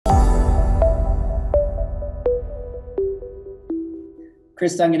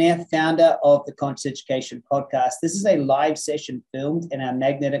Chris Duncan here, founder of the Conscious Education Podcast. This is a live session filmed in our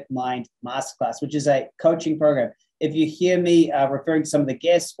Magnetic Mind Masterclass, which is a coaching program. If you hear me referring to some of the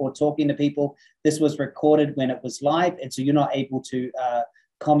guests or talking to people, this was recorded when it was live, and so you're not able to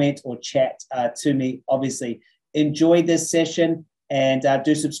comment or chat to me, obviously. Enjoy this session and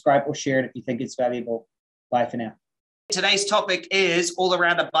do subscribe or share it if you think it's valuable. Bye for now. Today's topic is all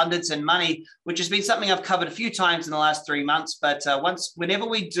around abundance and money, which has been something I've covered a few times in the last 3 months. But whenever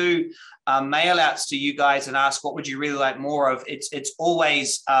we do mail outs to you guys and ask what would you really like more of, it's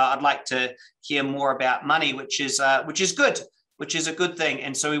always I'd like to hear more about money, which is good, which is a good thing.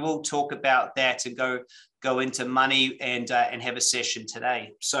 And so we will talk about that and go into money and have a session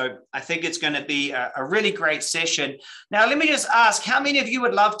today. So I think it's going to be a really great session. Now, let me just ask, how many of you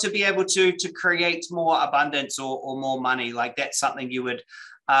would love to be able to create more abundance or more money? Like that's something you would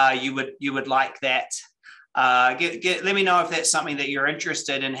like that. Let me know if that's something that you're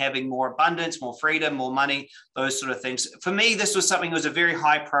interested in, having more abundance, more freedom, more money, those sort of things. For me, this was something that was a very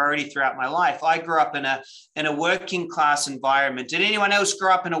high priority throughout my life. I grew up in a working class environment. Did anyone else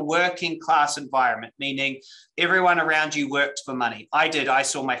grow up in a working class environment, meaning everyone around you worked for money? I did. I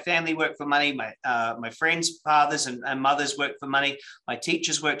saw my family work for money. My friends' fathers and mothers worked for money. My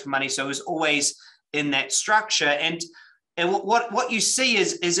teachers worked for money. So it was always in that structure. And what you see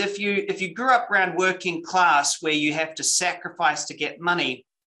is if you grew up around working class where you have to sacrifice to get money,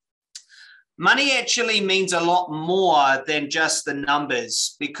 money actually means a lot more than just the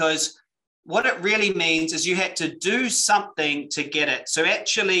numbers, because what it really means is you had to do something to get it. So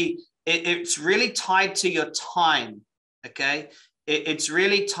actually, it's really tied to your time, okay? It's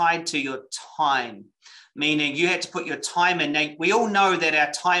really tied to your time, meaning you had to put your time in. Now, we all know that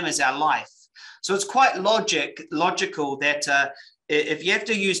our time is our life. So it's quite logical that if you have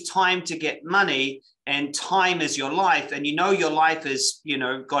to use time to get money and time is your life, and your life is,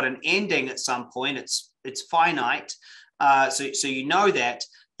 got an ending at some point, it's finite. So you know that,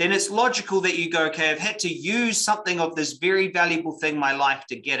 then it's logical that you go, okay, I've had to use something of this very valuable thing, my life,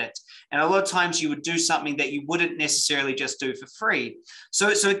 to get it. And a lot of times you would do something that you wouldn't necessarily just do for free. So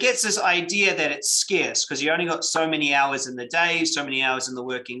it gets this idea that it's scarce because you only got so many hours in the day, so many hours in the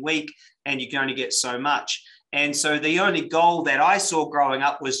working week, and you can only get so much. And so the only goal that I saw growing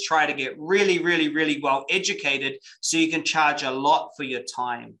up was try to get really, really, really well educated so you can charge a lot for your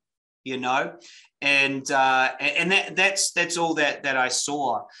time, and that's all that I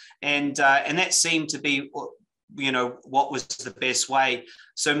saw. And that seemed to be, what was the best way.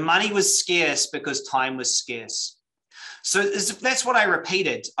 So money was scarce because time was scarce. So that's what I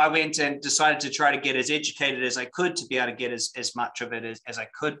repeated. I went and decided to try to get as educated as I could to be able to get as much of it as I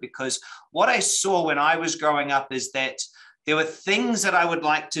could, because what I saw when I was growing up is that there were things that I would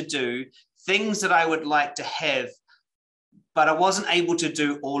like to do, things that I would like to have, but I wasn't able to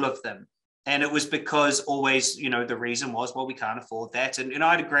do all of them. And it was because always, the reason was, well, we can't afford that. And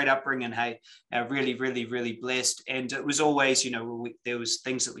I had a great upbringing, hey, really, really, really blessed. And it was always, there was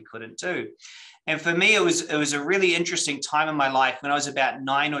things that we couldn't do. And for me, it was a really interesting time in my life. When I was about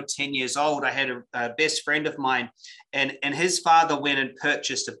 9 or 10 years old, I had a best friend of mine, and his father went and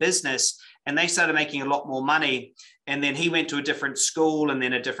purchased a business, and they started making a lot more money. And then he went to a different school and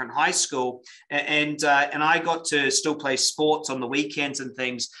then a different high school. And I got to still play sports on the weekends and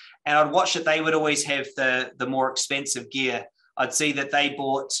things. And I'd watch that they would always have the more expensive gear. I'd see that they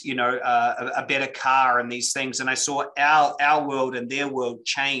bought, a better car and these things. And I saw our world and their world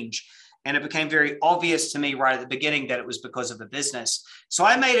change. And it became very obvious to me right at the beginning that it was because of the business. So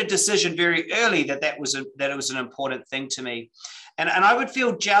I made a decision very early that it was an important thing to me. And I would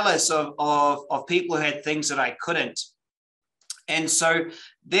feel jealous of people who had things that I couldn't. And so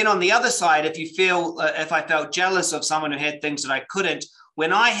then on the other side, if I felt jealous of someone who had things that I couldn't,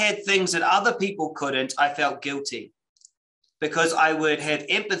 when I had things that other people couldn't, I felt guilty because I would have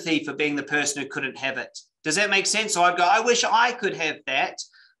empathy for being the person who couldn't have it. Does that make sense? So I'd go, I wish I could have that.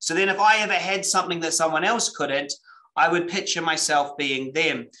 So then if I ever had something that someone else couldn't, I would picture myself being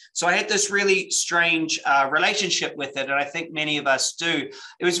them. So I had this really strange relationship with it. And I think many of us do.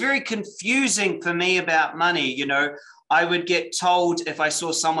 It was very confusing for me about money. I would get told if I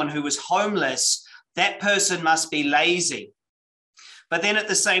saw someone who was homeless, that person must be lazy. But then at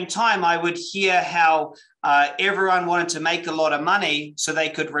the same time, I would hear how everyone wanted to make a lot of money so they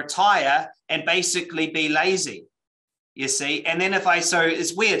could retire and basically be lazy. You see, and then so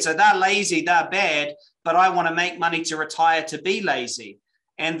it's weird. So they're lazy, they're bad, but I want to make money to retire to be lazy.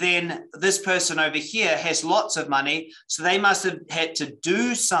 And then this person over here has lots of money, so they must have had to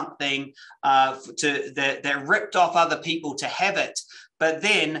do something that ripped off other people to have it. But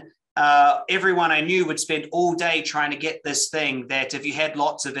then everyone I knew would spend all day trying to get this thing that if you had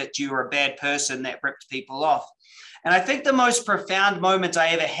lots of it, you were a bad person, that ripped people off. And I think the most profound moment I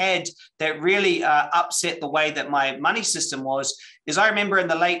ever had that really upset the way that my money system was is I remember in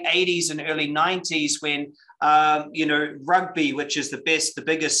the late 80s and early 90s when, rugby, which is the best,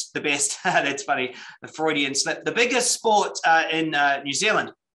 that's funny, the Freudian slip, the biggest sport in New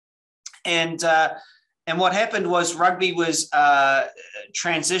Zealand. And what happened was rugby was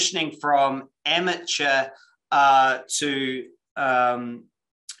transitioning from amateur to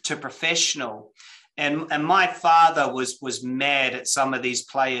professional. And my father was mad at some of these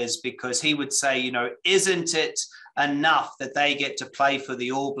players because he would say, isn't it enough that they get to play for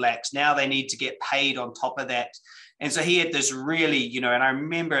the All Blacks? Now they need to get paid on top of that. And so he had this really, and I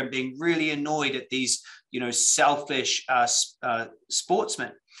remember him being really annoyed at these, selfish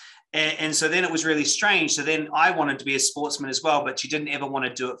sportsmen. And so then it was really strange. So then I wanted to be a sportsman as well, but she didn't ever want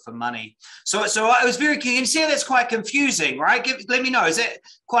to do it for money. So I was very keen. You see, that's quite confusing, right? Let me know. Is that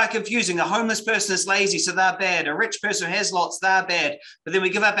quite confusing? A homeless person is lazy, so they're bad. A rich person who has lots, they're bad. But then we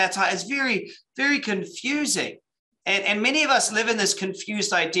give up our time. It's very, very confusing. And many of us live in this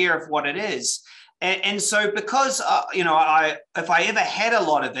confused idea of what it is. And so because, if I ever had a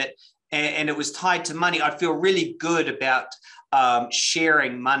lot of it and it was tied to money, I'd feel really good about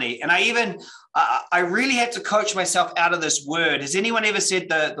sharing money. And I really had to coach myself out of this word. Has anyone ever said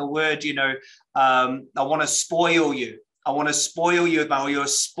the word, I want to spoil you. I want to spoil you, or you're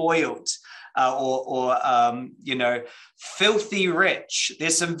spoiled, filthy rich.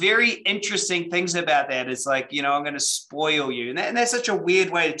 There's some very interesting things about that. It's like, I'm going to spoil you. And that's such a weird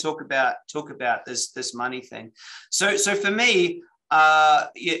way to talk about this money thing. So for me, I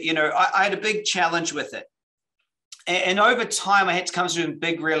had a big challenge with it. And over time, I had to come to some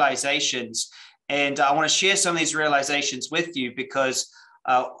big realizations. And I want to share some of these realizations with you because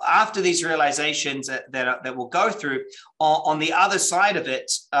after these realizations that we'll go through, on the other side of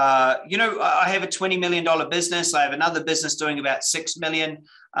it, I have a $20 million business. I have another business doing about $6 million.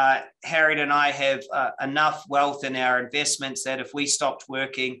 Harriet and I have enough wealth in our investments that if we stopped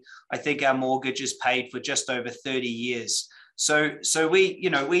working, I think our mortgage is paid for just over 30 years. So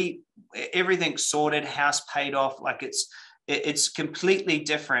we everything's sorted, house paid off, like it's completely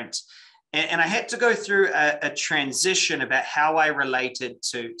different. And I had to go through a transition about how I related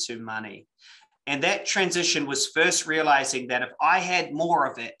to money. And that transition was first realizing that if I had more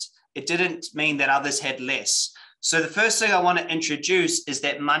of it, it didn't mean that others had less. So the first thing I want to introduce is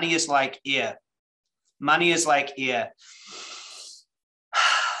that money is like air. Money is like air.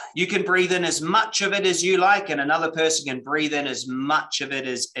 You can breathe in as much of it as you like, and another person can breathe in as much of it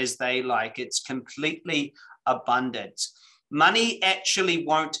as they like. It's completely abundant. Money actually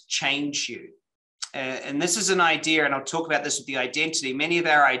won't change you. And this is an idea, and I'll talk about this with the identity. Many of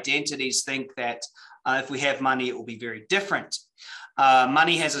our identities think that if we have money, it will be very different.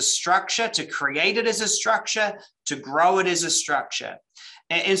 Money has a structure. To create it as a structure, to grow it as a structure.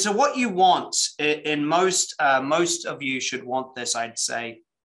 And so what you want, and most of you should want this, I'd say,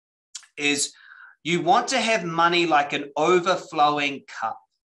 is you want to have money like an overflowing cup.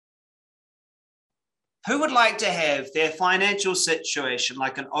 Who would like to have their financial situation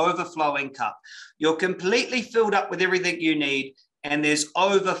like an overflowing cup? You're completely filled up with everything you need, and there's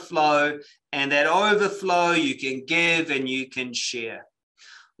overflow, and that overflow you can give and you can share.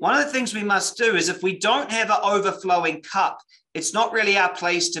 One of the things we must do is if we don't have an overflowing cup, it's not really our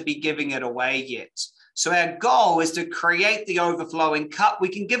place to be giving it away yet. So our goal is to create the overflowing cup. We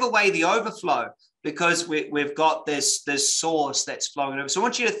can give away the overflow because we've got this source that's flowing over. So I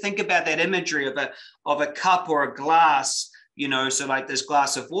want you to think about that imagery of a cup or a glass, so like this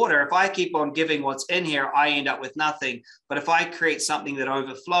glass of water. If I keep on giving what's in here, I end up with nothing. But if I create something that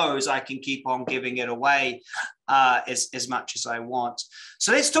overflows, I can keep on giving it away as much as I want.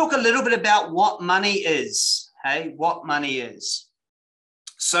 So let's talk a little bit about what money is. Hey, what money is.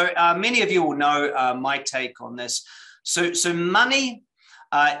 So many of you will know my take on this. So money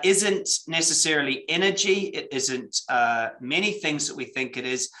isn't necessarily energy. It isn't many things that we think it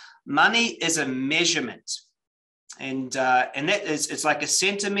is. Money is a measurement. And that is, it's like a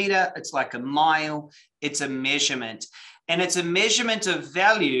centimeter. It's like a mile. It's a measurement. And it's a measurement of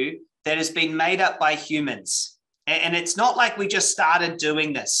value that has been made up by humans. And it's not like we just started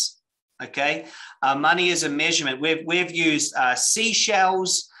doing this. Okay, money is a measurement. We've used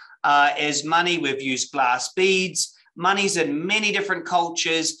seashells as money. We've used glass beads. Money's in many different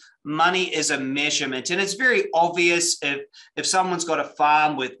cultures. Money is a measurement, and it's very obvious if someone's got a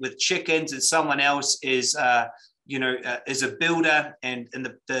farm with chickens and someone else is a builder, and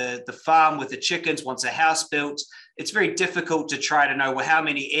the farm with the chickens wants a house built. it's very difficult to try to know, well, how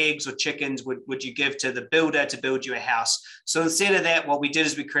many eggs or chickens would you give to the builder to build you a house? So instead of that, what we did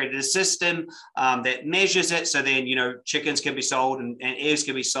is we created a system that measures it. So then, chickens can be sold and eggs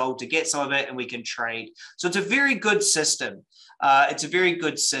can be sold to get some of it, and we can trade. So it's a very good system. It's a very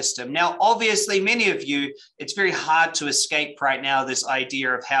good system. Now, obviously, many of you, it's very hard to escape right now this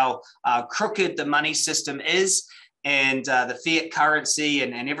idea of how crooked the money system is, and the fiat currency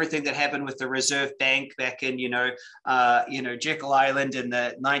and everything that happened with the Reserve Bank back in, Jekyll Island in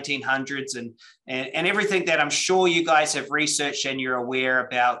the 1900s and everything that I'm sure you guys have researched and you're aware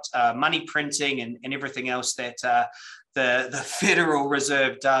about money printing and everything else that the Federal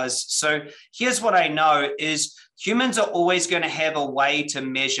Reserve does. So here's what I know is humans are always going to have a way to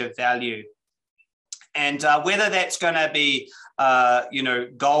measure value. And whether that's going to be,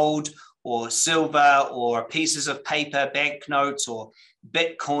 gold or silver or pieces of paper, banknotes or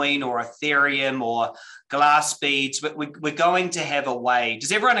Bitcoin or Ethereum or glass beads, we're going to have a way.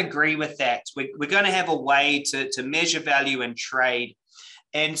 Does everyone agree with that? We're going to have a way to measure value and trade.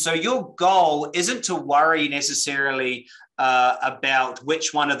 And so your goal isn't to worry necessarily about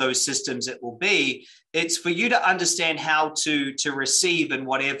which one of those systems it will be. It's for you to understand how to receive in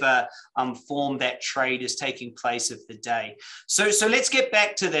whatever form that trade is taking place of the day. So let's get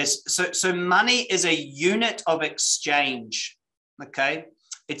back to this. So money is a unit of exchange, okay?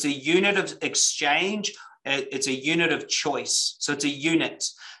 It's a unit of exchange. It's a unit of choice. So it's a unit.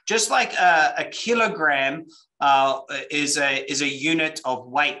 Just like a kilogram is a unit of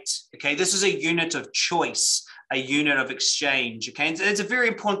weight, okay? This is a unit of choice, a unit of exchange, okay? And it's a very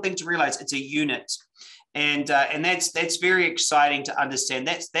important thing to realize. It's a unit. And that's very exciting to understand.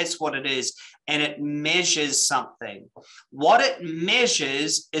 That's what it is. And it measures something. What it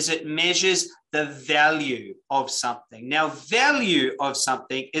measures is it measures the value of something. Now, value of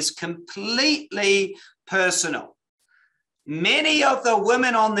something is completely personal. Many of the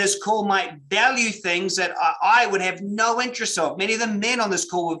women on this call might value things that I would have no interest of. Many of the men on this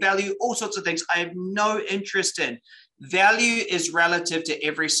call will value all sorts of things I have no interest in. Value is relative to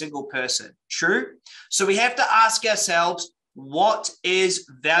every single person. True? So we have to ask ourselves, what is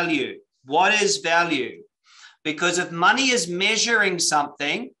value? What is value? Because if money is measuring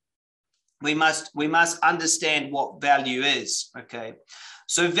something, we must understand what value is. Okay.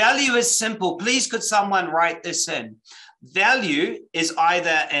 So value is simple. Please, could someone write this in? Value is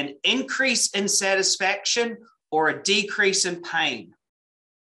either an increase in satisfaction or a decrease in pain.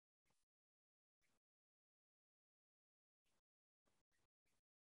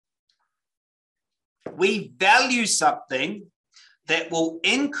 We value something that will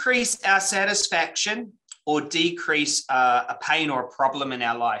increase our satisfaction or decrease a pain or a problem in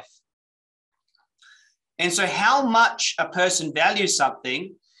our life. And so how much a person values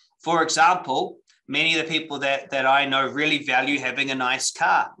something, for example, many of the people that I know really value having a nice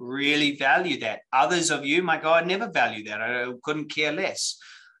car, really value that. Others of you, my God, never value that. I couldn't care less.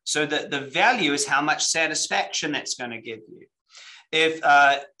 So the value is how much satisfaction that's going to give you.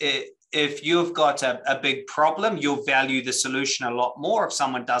 If you've got a big problem, you'll value the solution a lot more if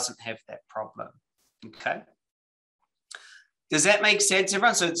someone doesn't have that problem. Okay. Does that make sense,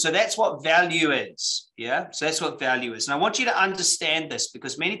 everyone? So that's what value is. Yeah. So that's what value is. And I want you to understand this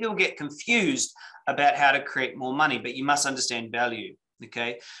because many people get confused about how to create more money, but you must understand value.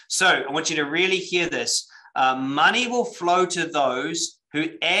 Okay. So I want you to really hear this. Money will flow to those who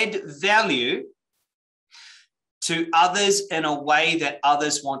add value to others in a way that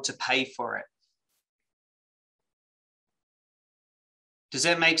others want to pay for it. Does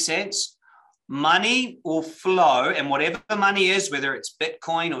that make sense? Money will flow, and whatever money is, whether it's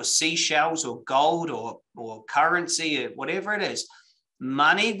Bitcoin or seashells or gold or currency or whatever it is,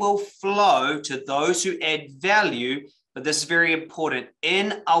 money will flow to those who add value, but this is very important,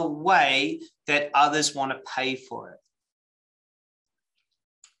 in a way that others want to pay for it.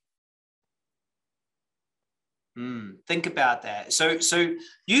 Think about that. So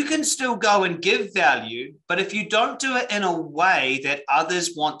you can still go and give value, but if you don't do it in a way that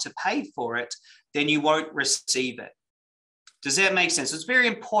others want to pay for it, then you won't receive it. Does that make sense? It's very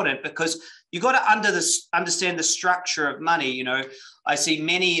important because you got to understand the structure of money. You know, I see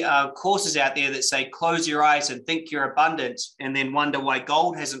many courses out there that say, close your eyes and think you're abundant, and then wonder why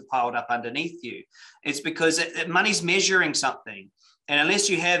gold hasn't piled up underneath you. It's because money's measuring something. And unless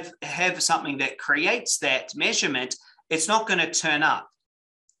you have something that creates that measurement, it's not going to turn up.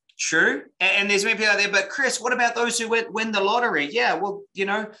 True? And there's many people out there, but Chris, what about those who win the lottery? Yeah, well,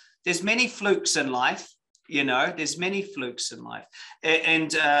 there's many flukes in life. There's many flukes in life.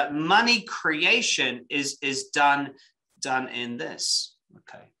 And money creation is done in this.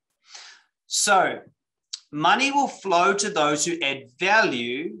 Okay. So money will flow to those who add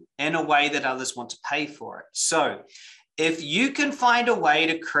value in a way that others want to pay for it. So if you can find a way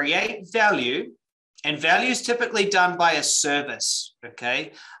to create value, and value is typically done by a service,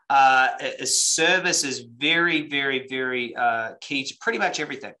 okay? A service is very, very, very key to pretty much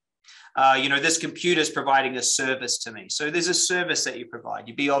everything. This computer is providing a service to me. So there's a service that you provide.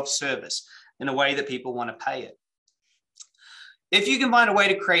 You be of service in a way that people want to pay it. If you can find a way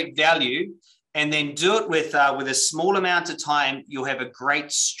to create value and then do it with a small amount of time, you'll have a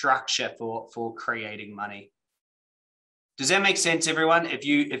great structure for creating money. Does that make sense, everyone? If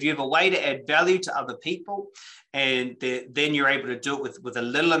you have a way to add value to other people, and then you're able to do it with a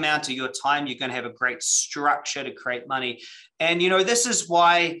little amount of your time, you're going to have a great structure to create money. And, this is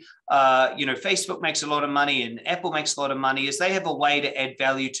why, Facebook makes a lot of money and Apple makes a lot of money, is they have a way to add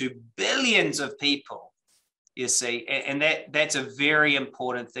value to billions of people. You see, and that's a very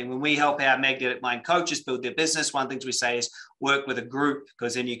important thing. When we help our magnetic mind coaches build their business, one of the things we say is work with a group,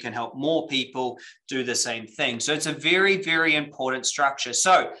 because then you can help more people do the same thing. So it's a very, very important structure.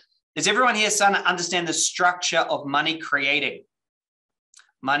 So is everyone here starting to understand the structure of money creating?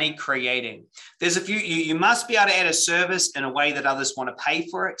 Money creating. There's a few, you must be able to add a service in a way that others want to pay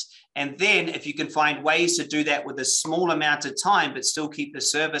for it. And then if you can find ways to do that with a small amount of time, but still keep the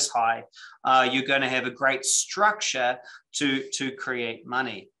service high, you're going to have a great structure to create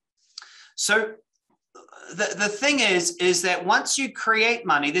money. So the thing is that once you create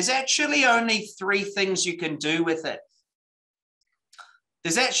money, there's actually only 3 things you can do with it.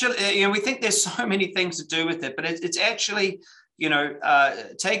 There's actually, we think there's so many things to do with it, but it's actually,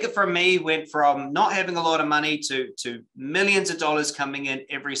 take it from me, went from not having a lot of money to millions of dollars coming in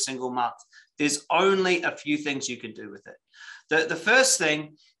every single month. There's only a few things you can do with it. The first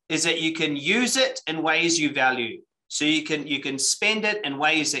thing is that you can use it in ways you value. So you can spend it in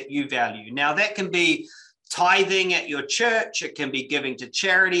ways that you value. Now that can be tithing at your church, it can be giving to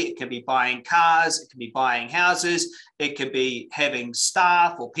charity, it can be buying cars, it can be buying houses, it could be having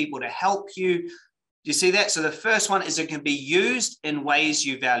staff or people to help you. Do you see that? So the first one is it can be used in ways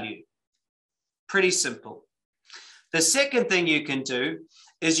you value. Pretty simple. The second thing you can do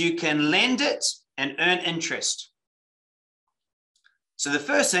is you can lend it and earn interest. So the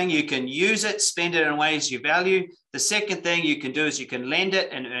first thing, you can use it, spend it in ways you value. The second thing you can do is you can lend it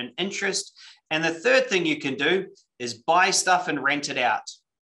and earn interest. And the third thing you can do is buy stuff and rent it out.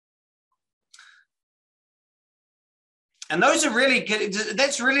 And those are really good.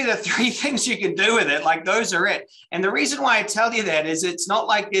 That's really the 3 things you can do with it. Like those are it. And the reason why I tell you that is it's not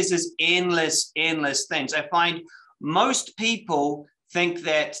like there's this endless things. I find most people think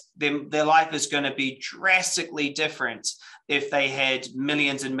that their life is going to be drastically different if they had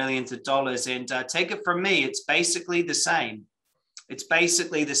millions and millions of dollars. And take it from me, it's basically the same. It's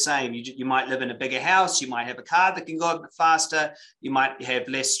basically the same. You might live in a bigger house. You might have a car that can go a bit faster. You might have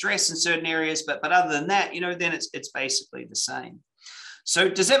less stress in certain areas. But other than that, then it's basically the same. So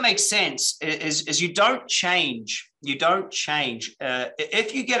does that make sense? Is you don't change. You don't change.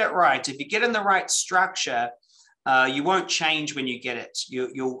 If you get it right, if you get in the right structure, you won't change when you get it.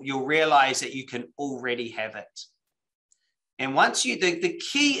 You'll realize that you can already have it. And once the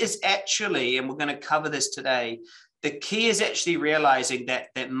key is actually, and we're going to cover this today, the key is actually realizing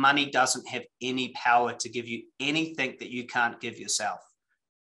that money doesn't have any power to give you anything that you can't give yourself.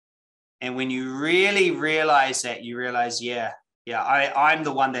 And when you really realize that, you realize, I'm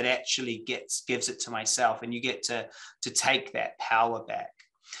the one that actually gives it to myself, and you get to take that power back.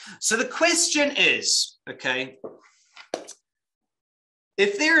 So the question is, okay,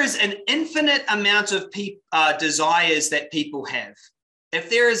 if there is an infinite amount of desires that people have, if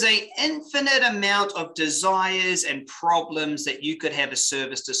there is an infinite amount of desires and problems that you could have a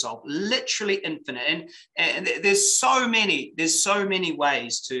service to solve, literally infinite, and there's so many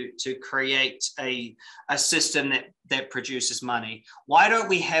ways to create a system that produces money. Why don't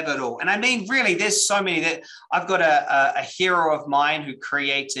we have it all? And I mean, really, there's so many. That I've got a hero of mine who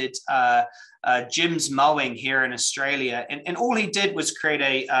created Jim's Mowing here in Australia, and all he did was create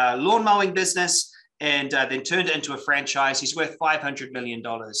a lawn mowing business, and then turned it into a franchise. He's worth $500 million.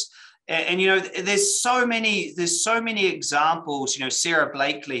 And there's so many examples. Sarah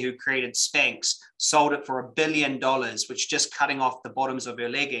Blakely, who created Spanx, sold it for $1 billion, which just cutting off the bottoms of her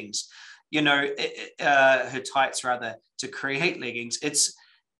leggings, her tights rather, to create leggings.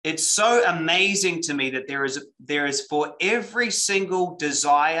 It's so amazing to me that there is for every single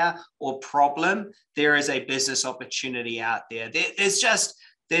desire or problem, there is a business opportunity out there.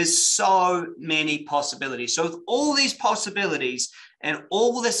 There's so many possibilities. So with all these possibilities and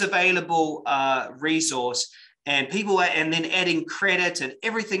all this available resource and people, and then adding credit and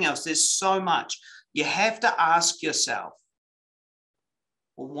everything else, there's so much. you have to ask yourself,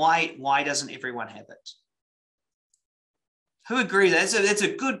 well, why doesn't everyone have it? Who agrees? That's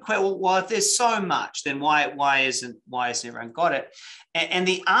a good question. Well, if there's so much, then why hasn't everyone got it? And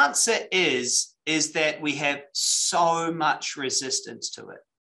the answer is that we have so much resistance to it.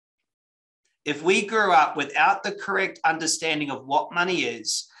 If we grew up without the correct understanding of what money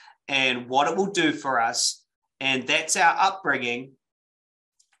is and what it will do for us, and that's our upbringing,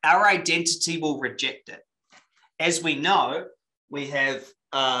 our identity will reject it. As we know, we have,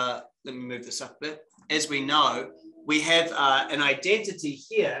 let me move this up a bit. As we know, we have an identity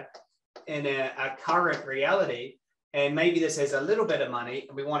here in our current reality, and maybe this has a little bit of money,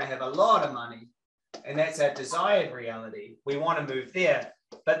 and we want to have a lot of money, and that's our desired reality. We want to move there,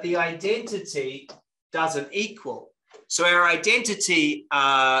 but the identity doesn't equal. So our identity,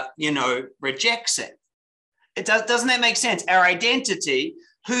 rejects it. Doesn't that make sense? Our identity,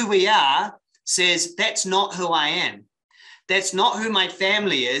 who we are, says that's not who I am. That's not who my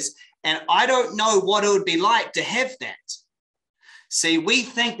family is. And I don't know what it would be like to have that. See, we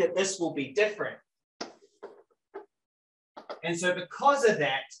think that this will be different. And so because of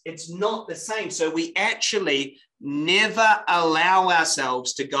that, it's not the same. So we actually never allow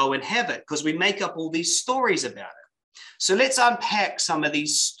ourselves to go and have it because we make up all these stories about it. So let's unpack some of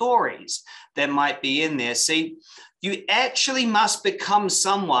these stories that might be in there. See, you actually must become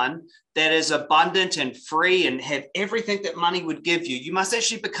someone that is abundant and free and have everything that money would give you. You must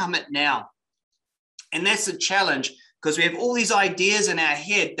actually become it now. And that's a challenge because we have all these ideas in our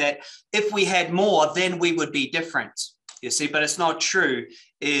head that if we had more, then we would be different. You see, but it's not true.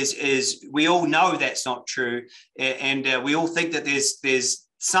 Is we all know that's not true. And we all think that there's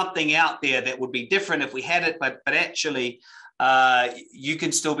something out there that would be different if we had it, but actually you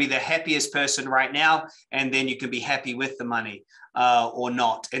can still be the happiest person right now, and then you can be happy with the money or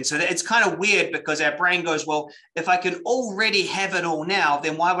not. And so it's kind of weird because our brain goes, well, if I can already have it all now,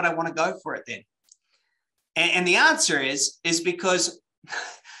 then why would I want to go for it then? And the answer is because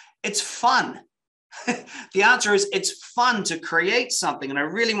it's fun. The answer is it's fun to create something. And I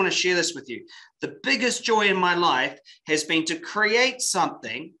really want to share this with you. The biggest joy in my life has been to create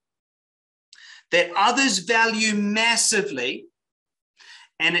something that others value massively,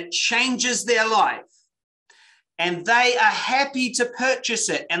 and it changes their life. And they are happy to purchase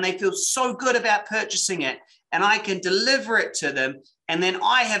it, and they feel so good about purchasing it, and I can deliver it to them. And then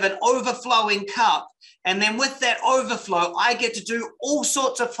I have an overflowing cup. And then with that overflow, I get to do all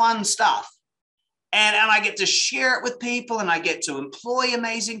sorts of fun stuff. And I get to share it with people, and I get to employ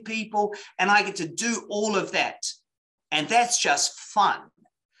amazing people, and I get to do all of that. And that's just fun.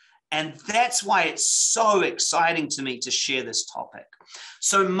 And that's why it's so exciting to me to share this topic.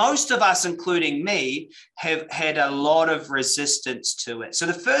 So most of us, including me, have had a lot of resistance to it. So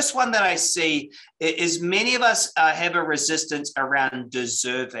the first one that I see is many of us have a resistance around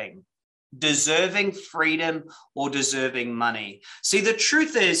deserving freedom or deserving money. See, the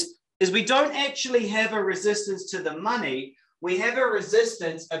truth is we don't actually have a resistance to the money. We have a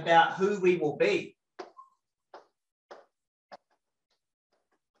resistance about who we will be.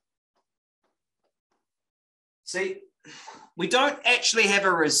 See, we don't actually have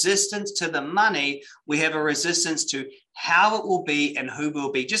a resistance to the money. We have a resistance to how it will be and who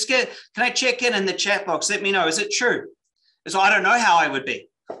will be. Can I check in the chat box? Let me know. Is it true? So I don't know how I would be.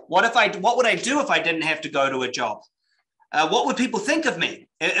 What would I do if I didn't have to go to a job? What would people think of me?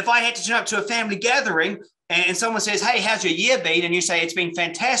 If I had to turn up to a family gathering and someone says, hey, how's your year been? And you say, it's been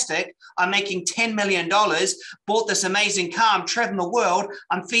fantastic. I'm making $10 million, bought this amazing car, I'm traveling the world,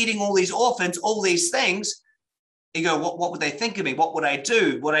 I'm feeding all these orphans, all these things. You go, what would they think of me? What would I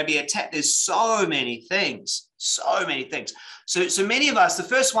do? Would I be attacked? There's so many things, so many things. So many of us, the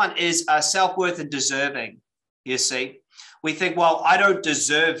first one is self-worth and deserving, you see. We think, well, I don't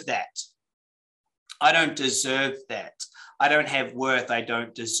deserve that. I don't deserve that. I don't have worth. I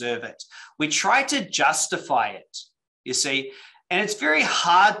don't deserve it. We try to justify it, you see, and it's very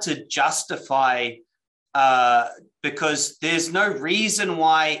hard to justify because there's no reason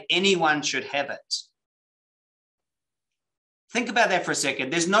why anyone should have it. Think about that for a second.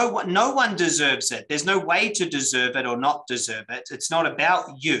 There's no one deserves it. There's no way to deserve it or not deserve it. It's not about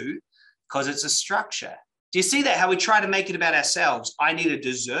you because it's a structure. Do you see that? How we try to make it about ourselves? I need to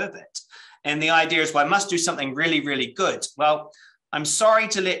deserve it. And the idea is, well, I must do something really, really good. Well, I'm sorry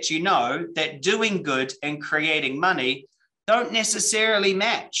to let you know that doing good and creating money don't necessarily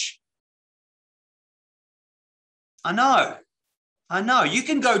match. I know. You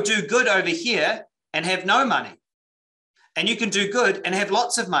can go do good over here and have no money. And you can do good and have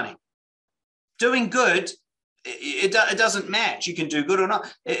lots of money. Doing good, it doesn't match. You can do good or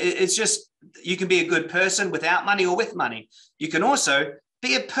not. It's just you can be a good person without money or with money. You can also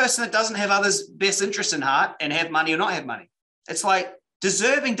be a person that doesn't have others' best interest in heart and have money or not have money. It's like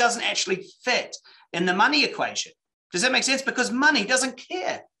deserving doesn't actually fit in the money equation. Does that make sense? Because money doesn't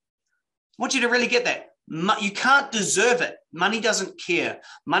care. I want you to really get that. You can't deserve it. Money doesn't care.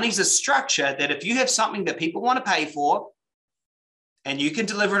 Money's a structure that if you have something that people want to pay for and you can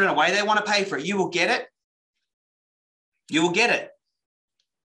deliver it in a way they want to pay for it, you will get it. You will get it.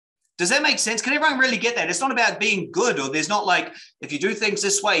 Does that make sense? Can everyone really get that? It's not about being good, or there's not like, if you do things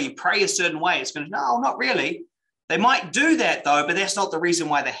this way, you pray a certain way, it's going to, no, not really. They might do that though, but that's not the reason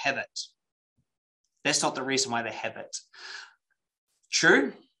why they have it. That's not the reason why they have it.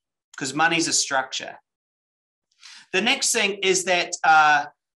 True? Because money's a structure. The next thing is that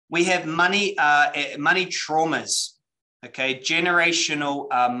we have money traumas, okay? Generational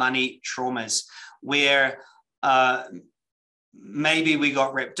money traumas, where maybe we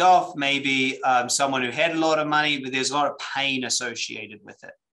got ripped off, maybe someone who had a lot of money, but there's a lot of pain associated with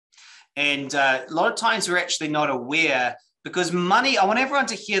it. And a lot of times we're actually not aware, because money, I want everyone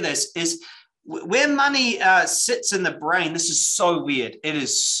to hear this, is where money sits in the brain. This is so weird. It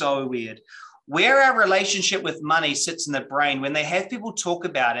is so weird. Where our relationship with money sits in the brain, when they have people talk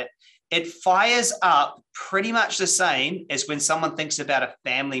about it, it fires up pretty much the same as when someone thinks about a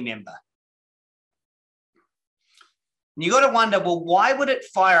family member. And you got to wonder, well, why would it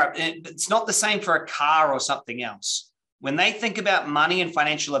fire up? It's not the same for a car or something else. When they think about money and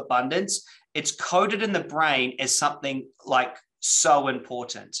financial abundance, it's coded in the brain as something like so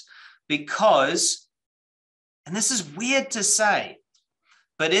important, because, and this is weird to say,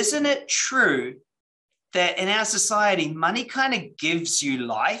 but isn't it true that in our society, money kind of gives you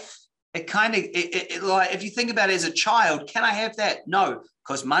life? It kind of, like, if you think about it as a child, can I have that? No,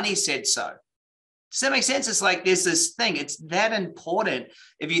 because money said so. Does that make sense? It's like there's this thing. It's that important.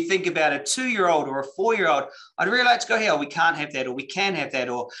 If you think about a 2-year-old or a 4-year-old, I'd really like to go here. Oh, we can't have that, or we can have that,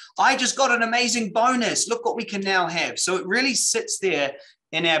 or I just got an amazing bonus. Look what we can now have. So it really sits there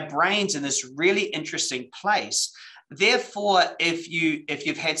in our brains in this really interesting place. Therefore, if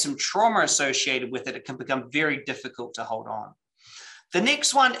you've had some trauma associated with it, it can become very difficult to hold on. The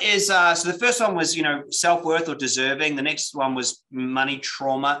next one is, so the first one was, self-worth or deserving. The next one was money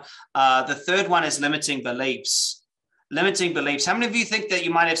trauma. The third one is limiting beliefs. Limiting beliefs. How many of you think that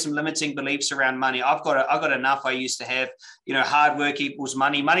you might have some limiting beliefs around money? I've got enough. I used to have, hard work equals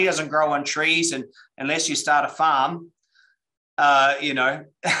money. Money doesn't grow on trees, and unless you start a farm, hard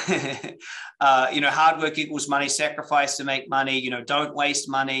work equals money, sacrifice to make money, don't waste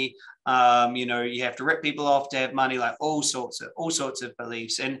money. You have to rip people off to have money, like all sorts of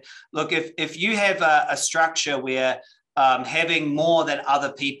beliefs. And look, if you have a structure where having more than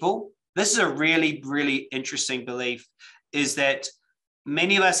other people, this is a really, really interesting belief, is that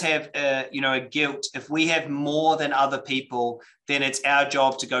many of us have, a guilt. If we have more than other people, then it's our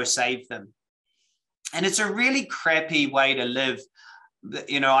job to go save them. And it's a really crappy way to live.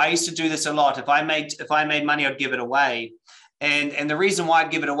 I used to do this a lot. If I made money, I'd give it away. And the reason why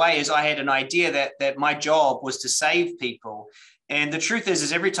I'd give it away is I had an idea that my job was to save people. And the truth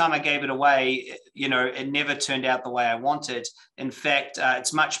is every time I gave it away, it never turned out the way I wanted. In fact,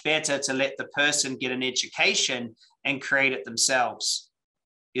 it's much better to let the person get an education and create it themselves.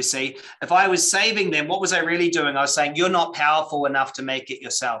 You see, if I was saving them, what was I really doing? I was saying, you're not powerful enough to make it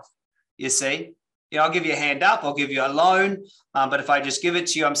yourself. You see? I'll give you a hand up, I'll give you a loan, but if I just give it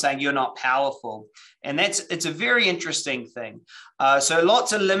to you, I'm saying you're not powerful. And it's a very interesting thing. So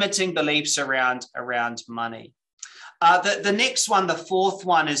lots of limiting beliefs around money. The next one, the fourth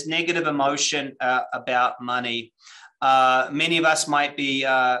one, is negative emotion about money. Many of us might be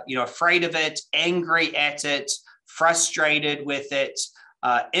afraid of it, angry at it, frustrated with it,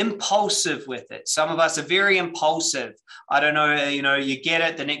 impulsive with it. Some of us are very impulsive. I don't know, you get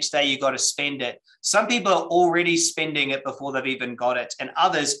it, the next day you got to spend it. Some people are already spending it before they've even got it. And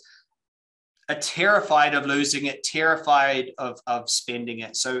others are terrified of losing it, terrified of spending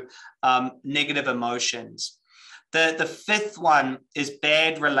it. So negative emotions. The fifth one is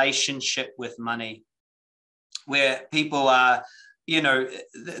bad relationship with money, where people are,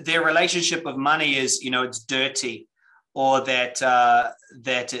 their relationship with money is, it's dirty, or that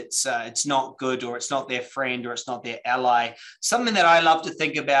it's not good, or it's not their friend, or it's not their ally. Something that I love to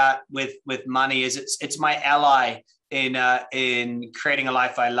think about with money is it's my ally in creating a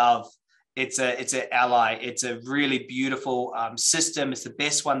life I love. It's an ally. It's a really beautiful system. It's the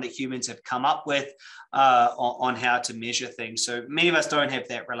best one that humans have come up with on how to measure things. So many of us don't have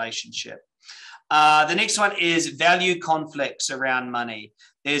that relationship. The next one is value conflicts around money.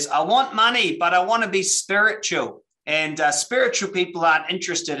 I want money, but I want to be spiritual. And spiritual people aren't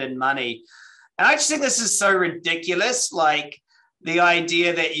interested in money. And I just think this is so ridiculous. Like the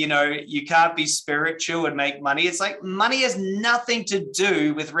idea that, you know, you can't be spiritual and make money. It's like money has nothing to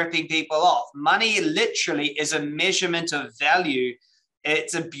do with ripping people off. Money literally is a measurement of value.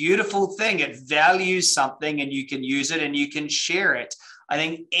 It's a beautiful thing. It values something and you can use it and you can share it. I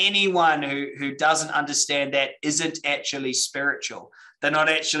think anyone who doesn't understand that isn't actually spiritual. They're not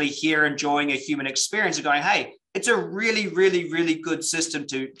actually here enjoying a human experience and going, hey, it's a really, really, really good system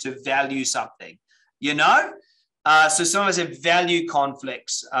to value something, you know? So some of us have value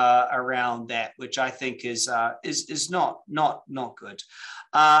conflicts around that, which I think is not good.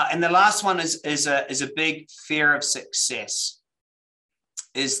 And the last one is a big fear of success.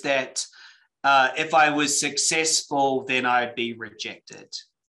 Is that if I was successful, then I'd be rejected.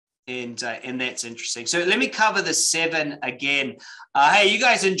 And that's interesting. So let me cover the 7 again. Hey, you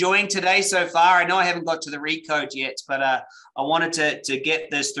guys enjoying today so far? I know I haven't got to the Recode yet, but I wanted to get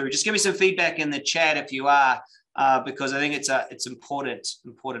this through. Just give me some feedback in the chat if you are, because I think it's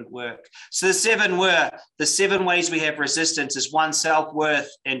important work. So the 7 were the 7 ways we have resistance is 1, self-worth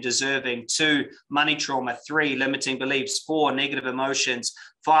and deserving, 2, money trauma, 3, limiting beliefs, 4, negative emotions,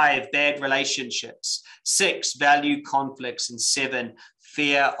 5, bad relationships, 6, value conflicts, and 7,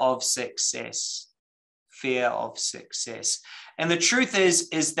 fear of success. Fear of success. And the truth is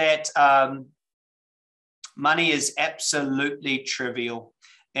that money is absolutely trivial,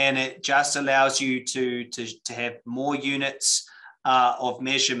 and it just allows you to have more units of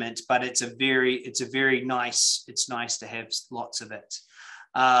measurement. But it's nice to have lots of it.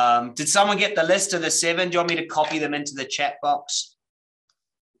 Did someone get the list of the 7? Do you want me to copy them into the chat box?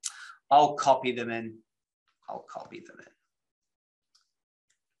 I'll copy them in.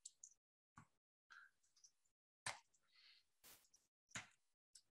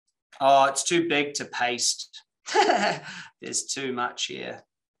 Oh, it's too big to paste. There's too much here.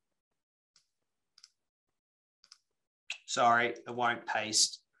 Sorry, it won't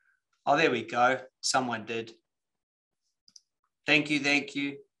paste. Oh, there we go. Someone did. Thank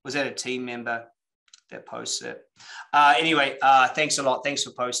you. Was that a team member that posted it? Anyway, thanks a lot. Thanks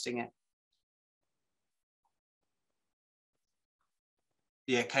for posting it.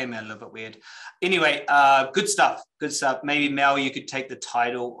 Yeah, it came out a little bit weird. Anyway, good stuff. Maybe Mel, you could take the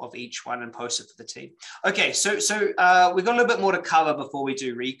title of each one and post it for the team. Okay, so we've got a little bit more to cover before we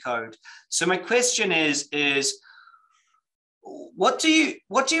do Recode. So my question is what do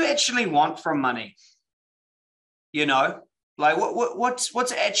you actually want from money? You know, like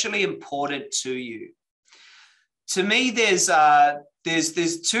what's actually important to you? To me, there's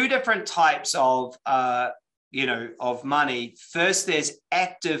 2 different types of of money. First, there's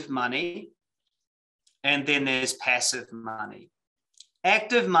active money, and then there's passive money.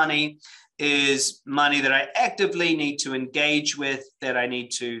 Active money is money that I actively need to engage with, that I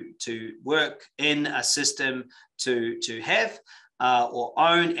need to work in a system to have or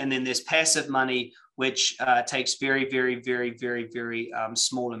own. And then there's passive money, which takes very, very, very, very, very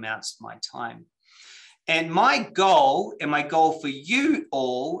small amounts of my time. And my goal for you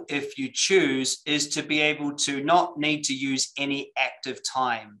all, if you choose, is to be able to not need to use any active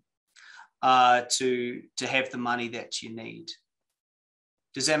time to have the money that you need.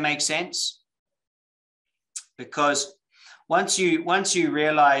 Does that make sense? Because once you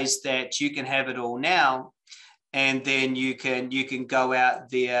realize that you can have it all now, and then you can go out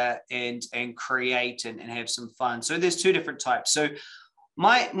there and create and have some fun. So there's 2 different types. So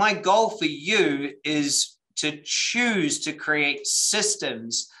my goal for you is to choose to create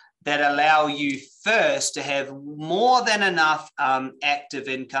systems that allow you first to have more than enough active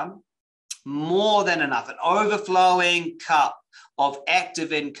income, more than enough, an overflowing cup of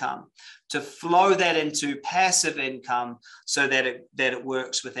active income, to flow that into passive income so that it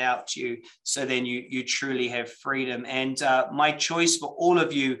works without you. So then you truly have freedom. And my choice for all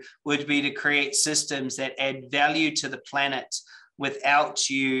of you would be to create systems that add value to the planet without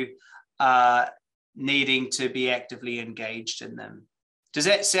you needing to be actively engaged in them. Does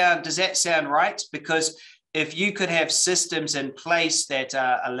that sound right? Because if you could have systems in place that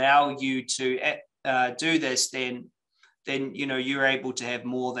allow you to do this, then you're able to have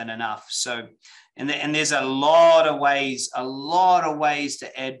more than enough. So, and there's a lot of ways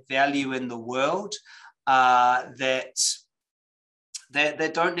to add value in the world that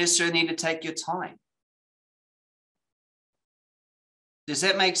don't necessarily need to take your time. Does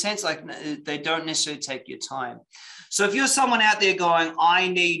that make sense? Like, they don't necessarily take your time. So if you're someone out there going, I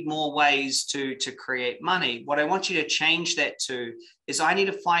need more ways to create money, what I want you to change that to is I need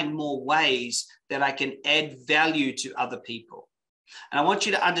to find more ways that I can add value to other people. And I want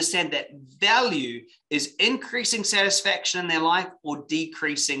you to understand that value is increasing satisfaction in their life or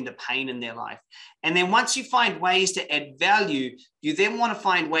decreasing the pain in their life. And then once you find ways to add value, you then want to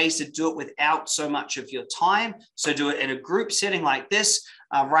find ways to do it without so much of your time. So do it in a group setting like this.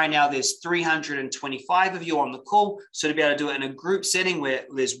 Right now, there's 325 of you on the call. So to be able to do it in a group setting where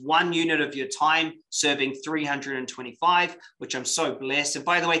there's 1 unit of your time serving 325, which I'm so blessed. And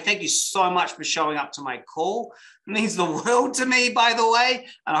by the way, thank you so much for showing up to my call. It means the world to me, by the way.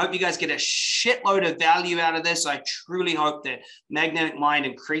 And I hope you guys get a shitload of value out of this. I truly hope that Magnetic Mind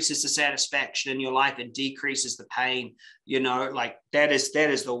increases the satisfaction in your life and decreases the pain. You know, like that is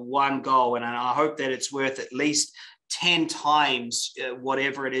the one goal. And I hope that it's worth at least 10 times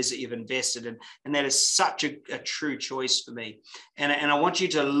whatever it is that you've invested in. And that is such a true choice for me. And I want you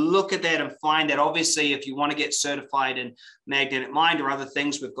to look at that and find that. Obviously, if you want to get certified in Magnetic Mind or other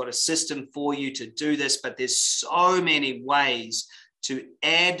things, we've got a system for you to do this, but there's so many ways to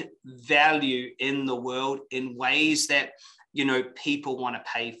add value in the world in ways that, you know, people want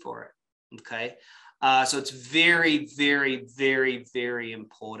to pay for it. Okay. So it's very, very, very, very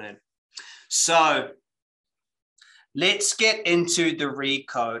important. So let's get into the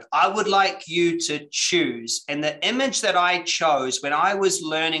Recode. I would like you to choose, and the image that I chose when I was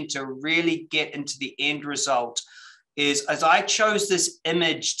learning to really get into the end result is as I chose this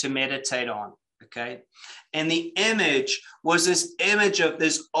image to meditate on, okay? And the image was this image of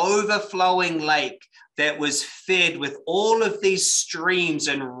this overflowing lake that was fed with all of these streams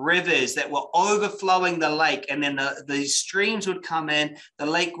and rivers that were overflowing the lake. And then these streams would come in. The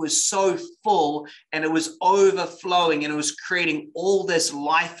lake was so full and it was overflowing and it was creating all this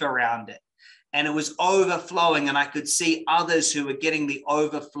life around it. And it was overflowing and I could see others who were getting the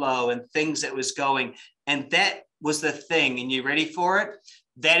overflow and things that was going. And that was the thing. And you ready for it?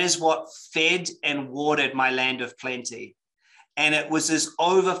 That is what fed and watered my land of plenty. And it was this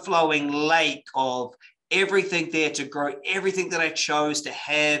overflowing lake of everything there to grow, everything that I chose to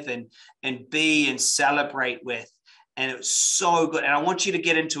have and be and celebrate with. And it was so good. And I want you to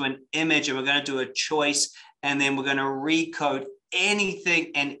get into an image and we're going to do a choice and then we're going to recode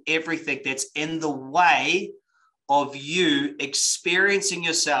anything and everything that's in the way of you experiencing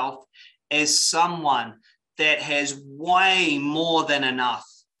yourself as someone that has way more than enough.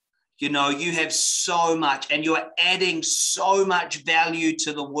 You know, you have so much and you're adding so much value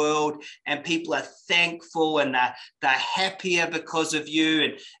to the world and people are thankful and they're happier because of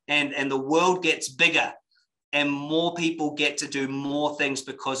you and the world gets bigger and more people get to do more things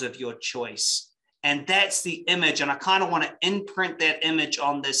because of your choice. And that's the image. And I kind of want to imprint that image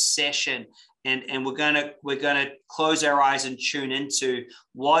on this session. And we're gonna close our eyes and tune into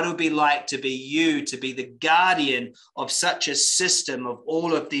what it would be like to be you, to be the guardian of such a system of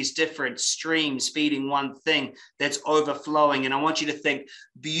all of these different streams feeding one thing that's overflowing. And I want you to think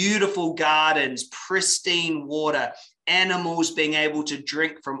beautiful gardens, pristine water, animals being able to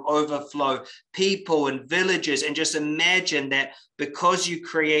drink from overflow, people and villages, and just imagine that because you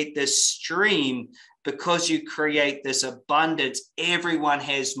create this stream, because you create this abundance, everyone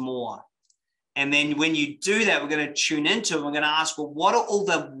has more. And then when you do that, we're going to tune into it. We're going to ask, well, what are all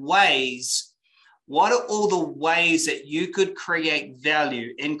the ways that you could create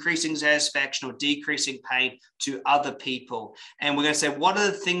value, increasing satisfaction or decreasing pain to other people? And we're going to say, what are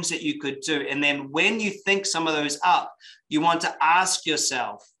the things that you could do? And then when you think some of those up, you want to ask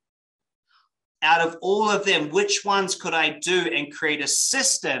yourself, out of all of them, which ones could I do and create a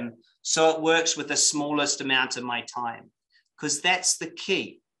system so it works with the smallest amount of my time? Because that's the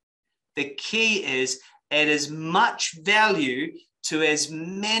key. The key is add as much value to as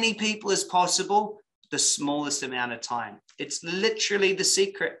many people as possible, the smallest amount of time. It's literally the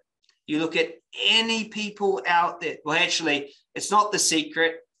secret. You look at any people out there. Well, actually, it's not the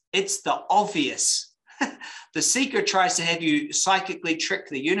secret. It's the obvious. The secret tries to have you psychically trick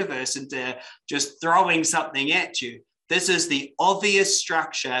the universe into just throwing something at you. This is the obvious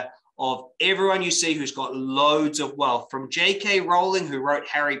structure of everyone you see who's got loads of wealth, from J.K. Rowling, who wrote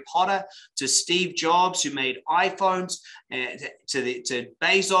Harry Potter, to Steve Jobs, who made iPhones, to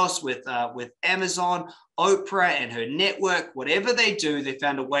Bezos with Amazon, Oprah and her network. Whatever they do, they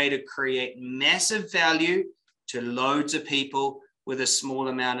found a way to create massive value to loads of people with a small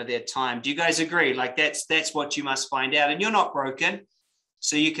amount of their time. Do you guys agree? Like that's what you must find out. And you're not broken,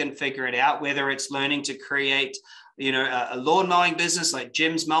 so you can figure it out, whether it's learning to create a lawn mowing business like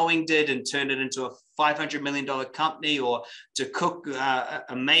Jim's Mowing did and turned it into a $500 million company, or to cook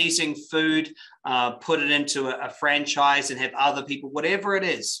amazing food, put it into a franchise and have other people, whatever it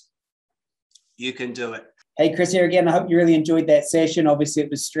is, you can do it. Hey, Chris here again. I hope you really enjoyed that session. Obviously, it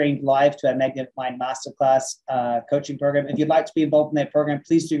was streamed live to our Magnetic Mind Masterclass coaching program. If you'd like to be involved in that program,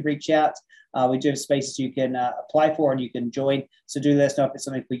 please do reach out. We do have spaces you can apply for and you can join. So do let us know if it's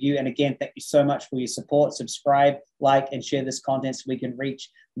something for you. And again, thank you so much for your support. Subscribe, like, and share this content so we can reach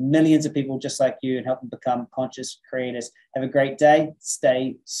millions of people just like you and help them become conscious creators. Have a great day.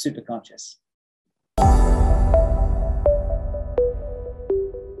 Stay super conscious.